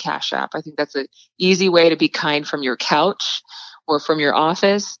Venmo or Cash App. I think that's an easy way to be kind from your couch or from your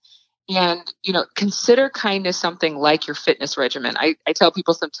office. And, consider kindness something like your fitness regimen. I tell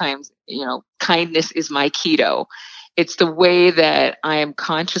people sometimes, kindness is my keto. It's the way that I am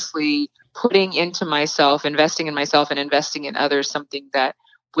consciously putting into myself, investing in myself and investing in others, something that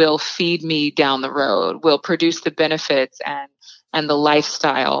will feed me down the road, will produce the benefits and the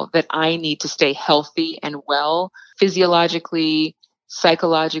lifestyle that I need to stay healthy and well, physiologically,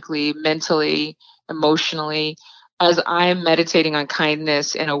 psychologically, mentally, emotionally, as I'm meditating on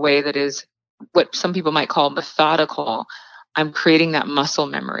kindness in a way that is what some people might call methodical. I'm creating that muscle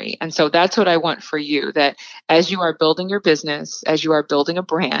memory. And so that's what I want for you, that as you are building your business, as you are building a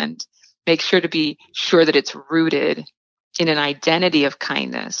brand, make sure to be sure that it's rooted in an identity of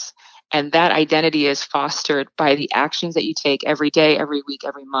kindness. And that identity is fostered by the actions that you take every day, every week,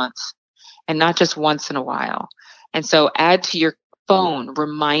 every month, and not just once in a while. And so add to your phone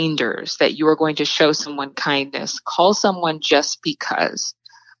reminders that you are going to show someone kindness. Call someone just because.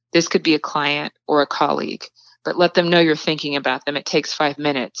 This could be a client or a colleague, but let them know you're thinking about them. It takes 5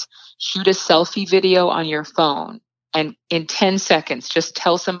 minutes. Shoot a selfie video on your phone, and in 10 seconds, just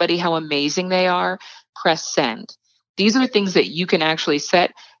tell somebody how amazing they are. Press send. These are things that you can actually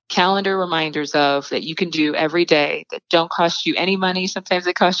set calendar reminders of, that you can do every day, that don't cost you any money. Sometimes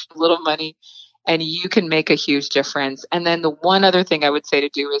they cost you a little money, and you can make a huge difference. And then the one other thing I would say to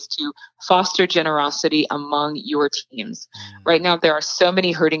do is to foster generosity among your teams. Right now, there are so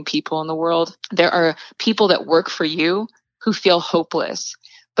many hurting people in the world. There are people that work for you who feel hopeless.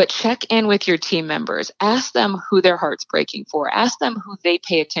 But check in with your team members. Ask them who their heart's breaking for. Ask them who they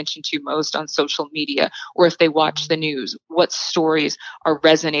pay attention to most on social media, or if they watch the news, what stories are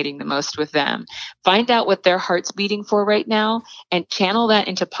resonating the most with them. Find out what their heart's beating for right now and channel that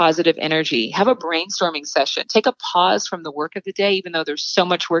into positive energy. Have a brainstorming session. Take a pause from the work of the day, even though there's so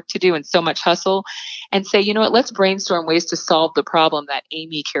much work to do and so much hustle, and say, you know what, let's brainstorm ways to solve the problem that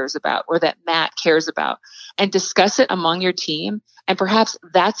Amy cares about or that Matt cares about, and discuss it among your team. And perhaps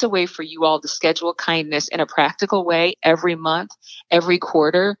that's a way for you all to schedule kindness in a practical way every month, every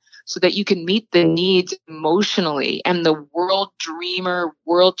quarter, so that you can meet the needs emotionally and the world dreamer,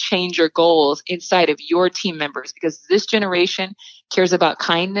 world changer goals inside of your team members, because this generation cares about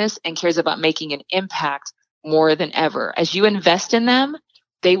kindness and cares about making an impact more than ever. As you invest in them,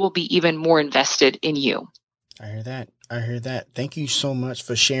 they will be even more invested in you. I hear that. Thank you so much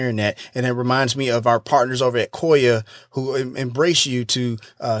for sharing that. And it reminds me of our partners over at Koya who embrace you to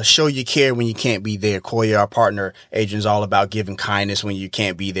show you care when you can't be there. Koya, our partner, Adrienne's all about giving kindness when you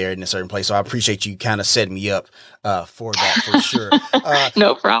can't be there in a certain place. So I appreciate you kind of setting me up for that for sure.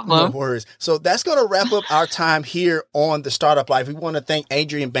 No problem. No worries. So that's going to wrap up our time here on The Startup Life. We want to thank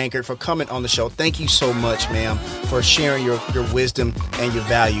Adrienne Bankert for coming on the show. Thank you so much, ma'am, for sharing your wisdom and your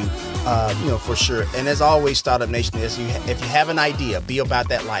value. For sure. And as always, Startup Nation, if you have an idea, be about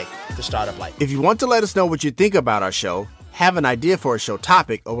that life, the Startup Life. If you want to let us know what you think about our show, have an idea for a show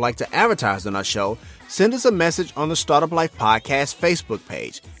topic, or would like to advertise on our show, send us a message on the Startup Life Podcast Facebook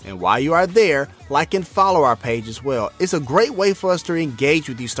page. And while you are there, like and follow our page as well. It's a great way for us to engage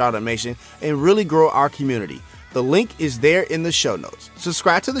with you, Startup Nation, and really grow our community. The link is there in the show notes.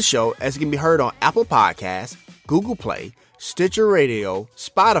 Subscribe to the show as it can be heard on Apple Podcasts, Google Play, Stitcher Radio,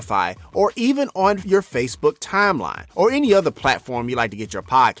 Spotify, or even on your Facebook timeline or any other platform you like to get your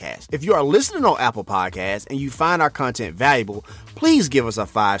podcast. If you are listening on Apple Podcasts and you find our content valuable, please give us a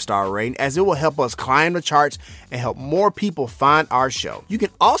 5-star rating, as it will help us climb the charts and help more people find our show. You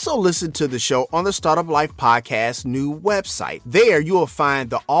can also listen to the show on the Startup Life Podcast new website. There you will find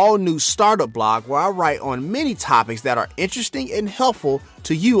the all-new startup blog where I write on many topics that are interesting and helpful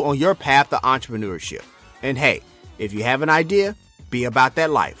to you on your path to entrepreneurship. And hey, if you have an idea, be about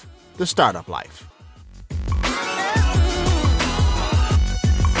that life, the Startup Life.